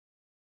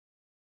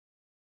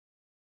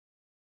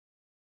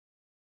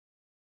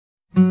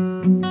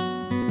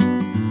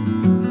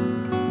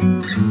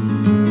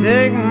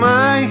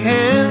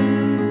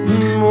hand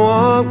and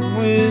walk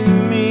with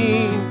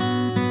me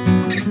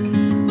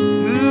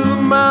through the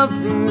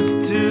mountains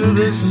to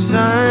the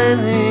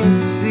shining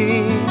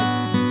sea.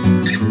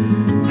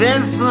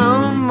 There's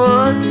so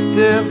much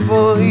there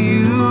for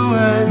you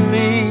and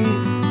me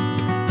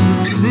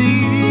to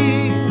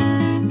see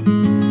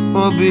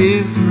or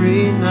be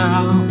free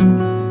now.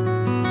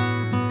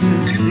 To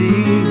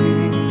see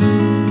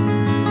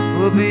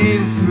or be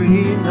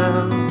free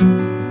now.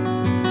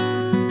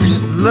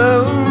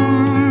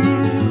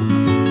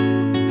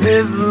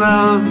 It's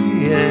love,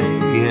 yeah,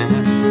 yeah.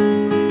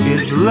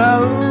 It's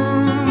love,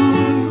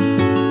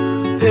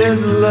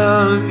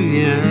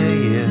 yeah,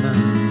 yeah.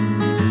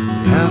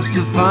 Helps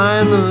to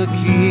find the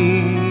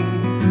key,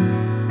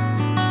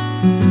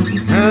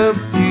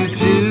 helps you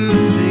to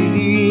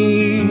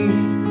see,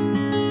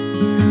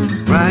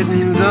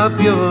 brightens up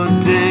your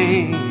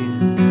day,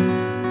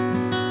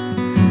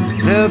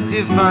 helps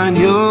you find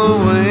your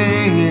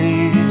way.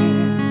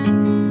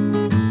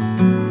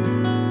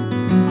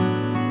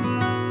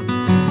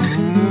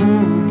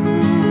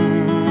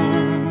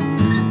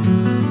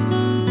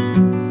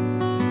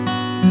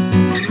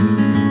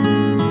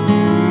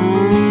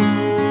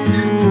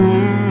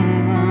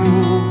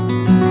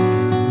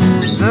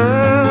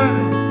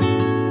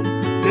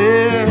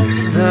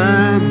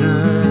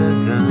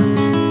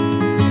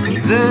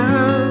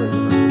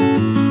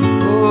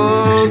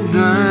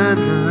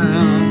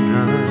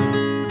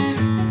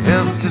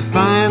 To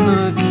find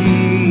the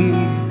key,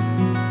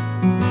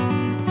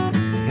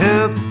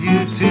 helps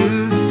you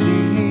to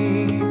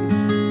see,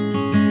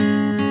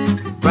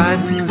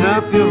 brightens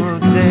up your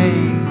day,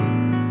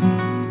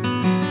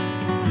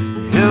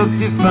 helps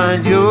you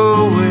find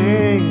your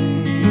way.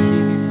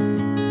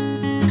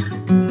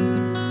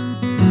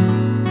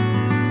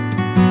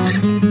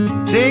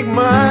 Take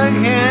my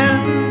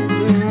hand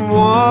and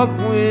walk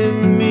with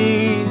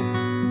me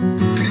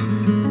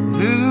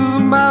through the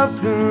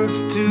mountains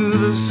to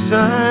the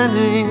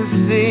shining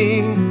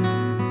sea.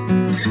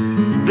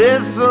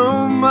 There's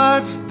so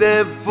much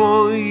there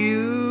for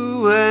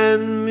you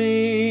and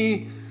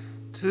me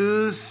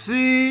to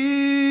see.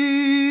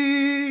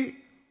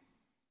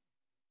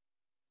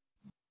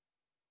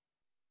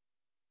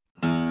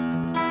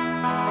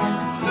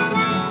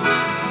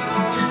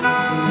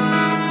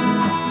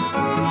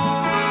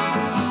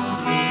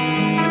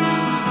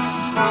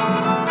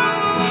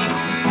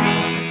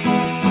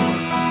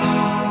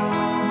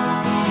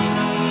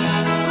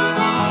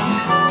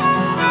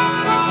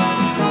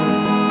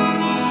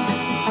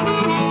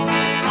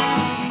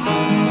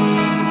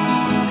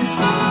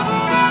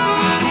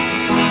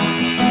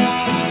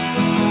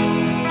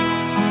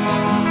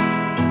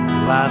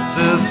 Lots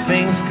of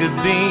things could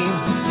be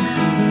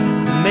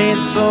made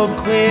so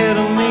clear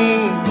to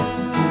me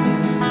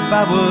if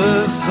I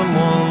was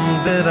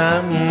someone that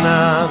I'm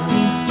not.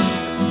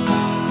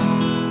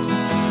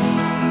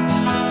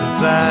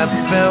 Since I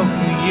fell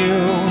for you,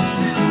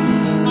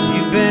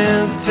 you've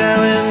been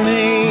telling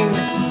me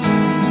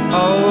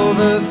all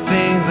the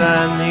things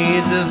I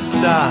need to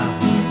stop.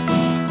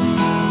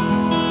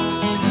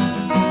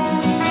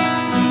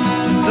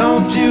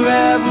 Don't you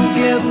ever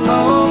get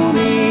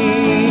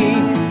lonely?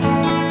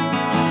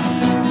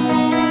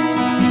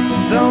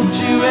 Don't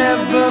you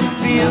ever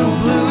feel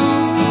blue?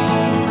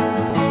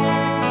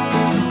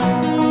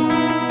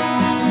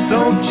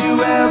 Don't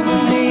you ever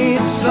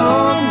need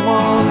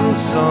someone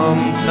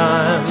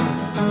sometime?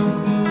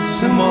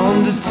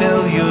 Someone to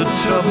tell your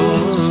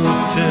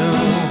troubles to?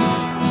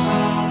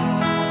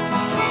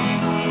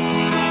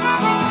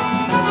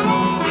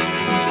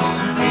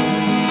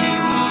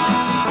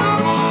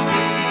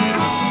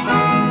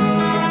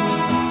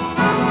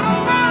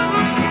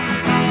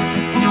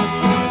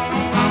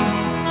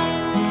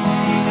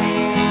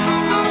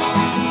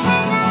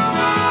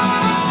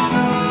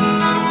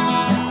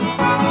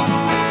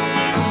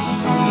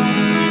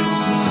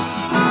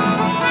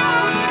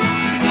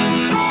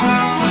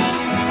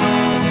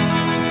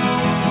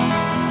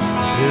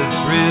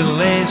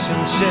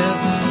 Relationship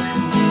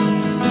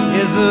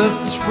is a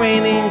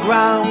training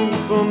ground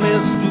for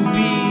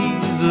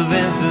mysteries of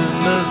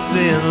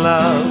intimacy and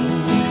love.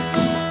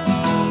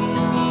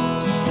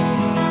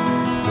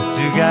 But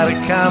you got a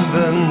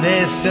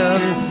combination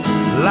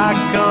lock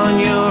on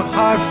your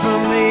heart for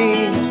me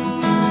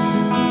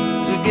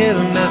to get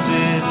a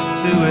message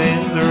through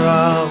his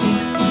wrong.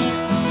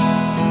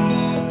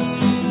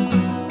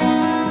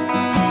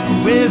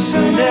 Wish I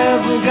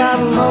never got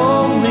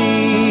lonely.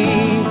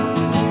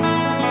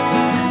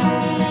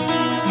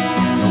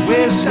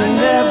 Wish I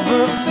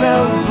never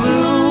felt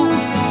blue.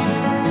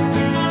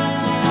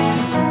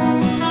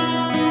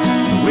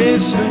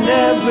 Wish I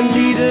never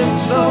needed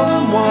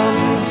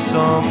someone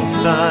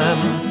sometime,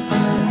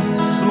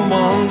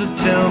 someone to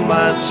tell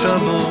my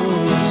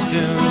troubles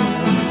to.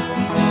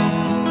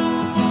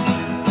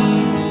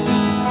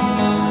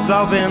 It's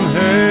all been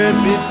heard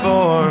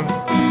before.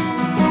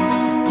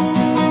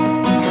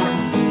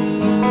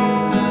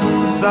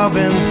 It's all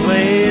been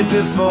played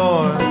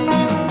before.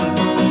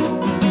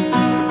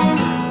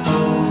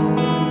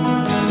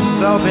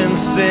 It's all been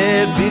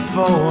said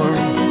before.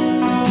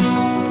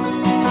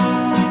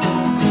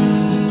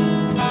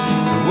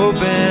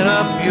 open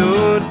up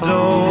your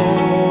door.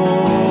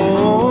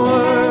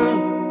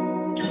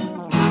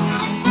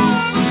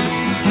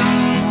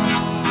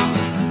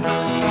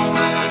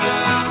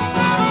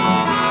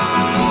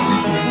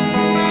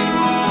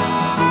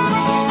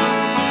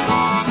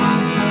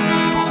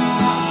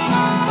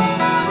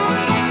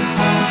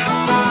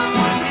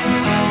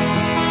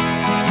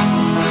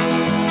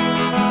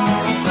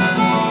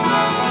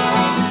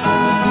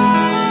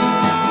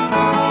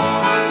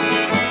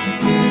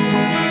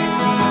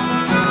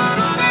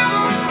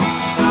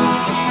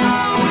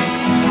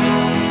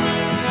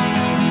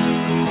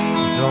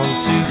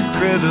 Don't you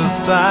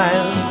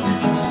criticize,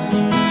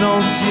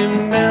 don't you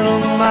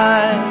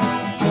minimize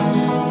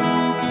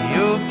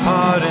your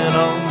part in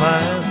all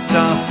my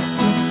stuff.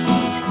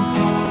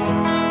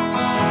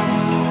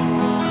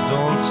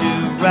 Don't you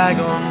rag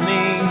on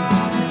me,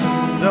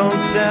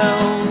 don't tell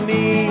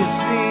me you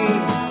see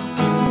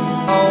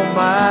all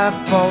my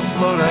faults,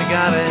 Lord, I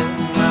got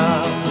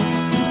enough.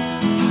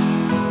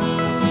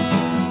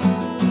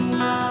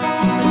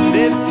 But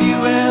if you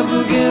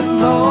ever get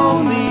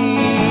lonely,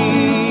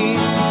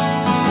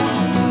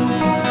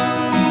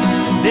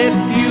 if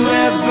you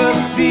ever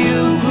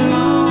feel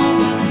blue,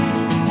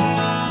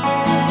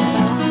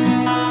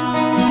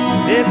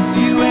 if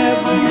you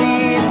ever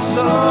need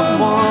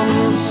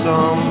someone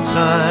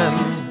sometime,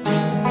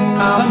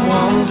 I'm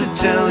one to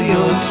tell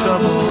your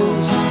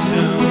troubles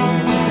to.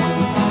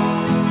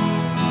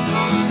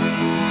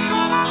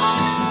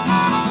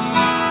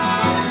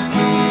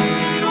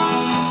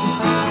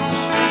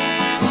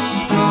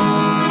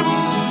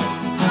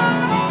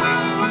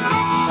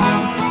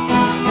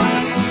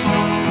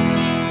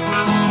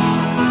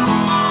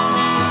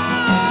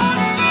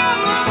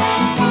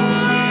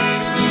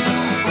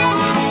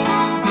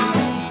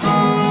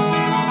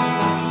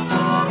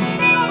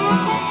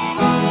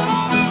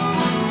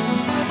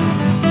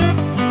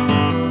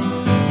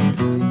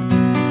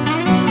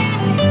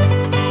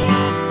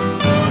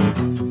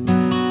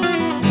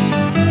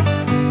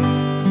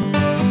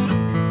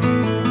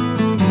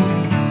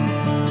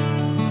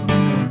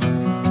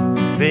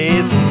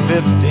 Facing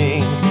 15,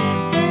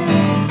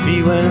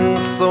 feeling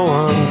so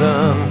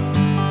undone.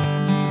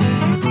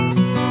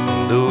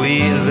 No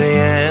easy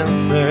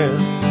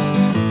answers,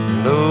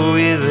 no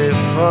easy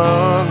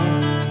fun.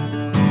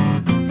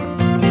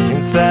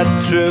 Inside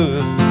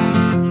truth,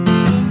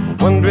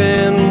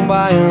 wondering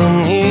why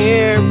I'm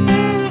here,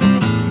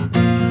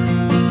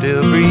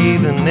 still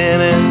breathing in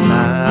and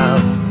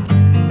out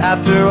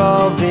after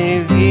all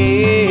these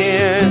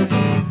years.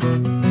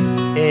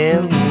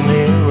 In the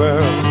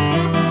mirror,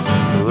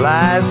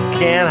 lies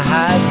can't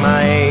hide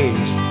my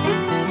age.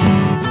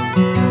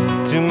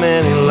 Too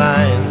many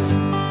lines,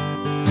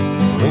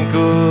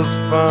 wrinkles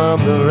from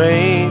the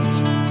rage.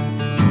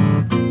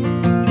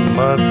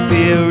 Must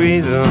be a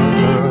reason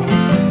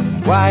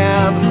why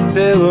I'm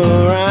still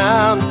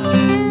around.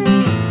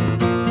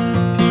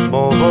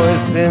 Small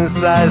voice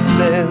inside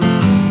says,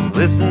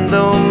 listen,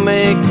 don't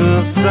make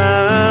a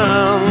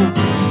sound.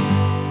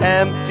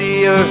 Empty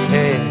your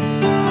head,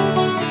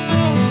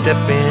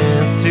 step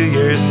into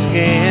your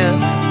skin.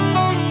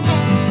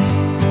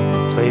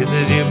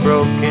 Places you've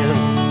broken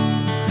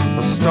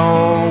are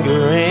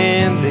stronger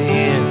in the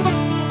end.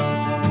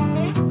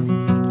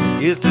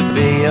 Used to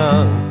be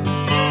young,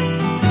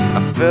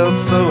 I felt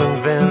so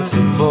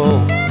invincible.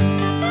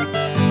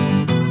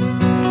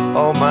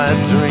 All my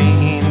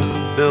dreams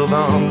built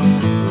on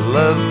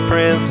love's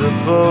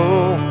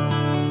principle.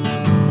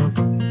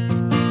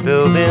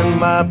 Filled in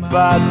my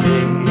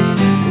body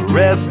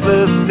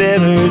restless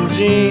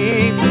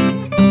energy.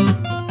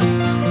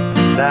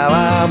 Now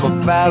I'm a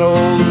fat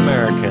old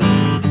American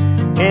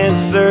in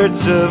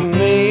search of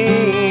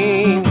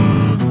me.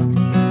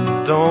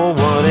 Don't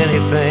want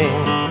anything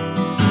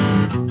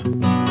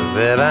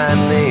that I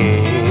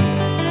need.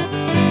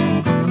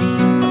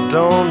 I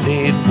don't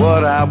need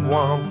what I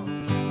want.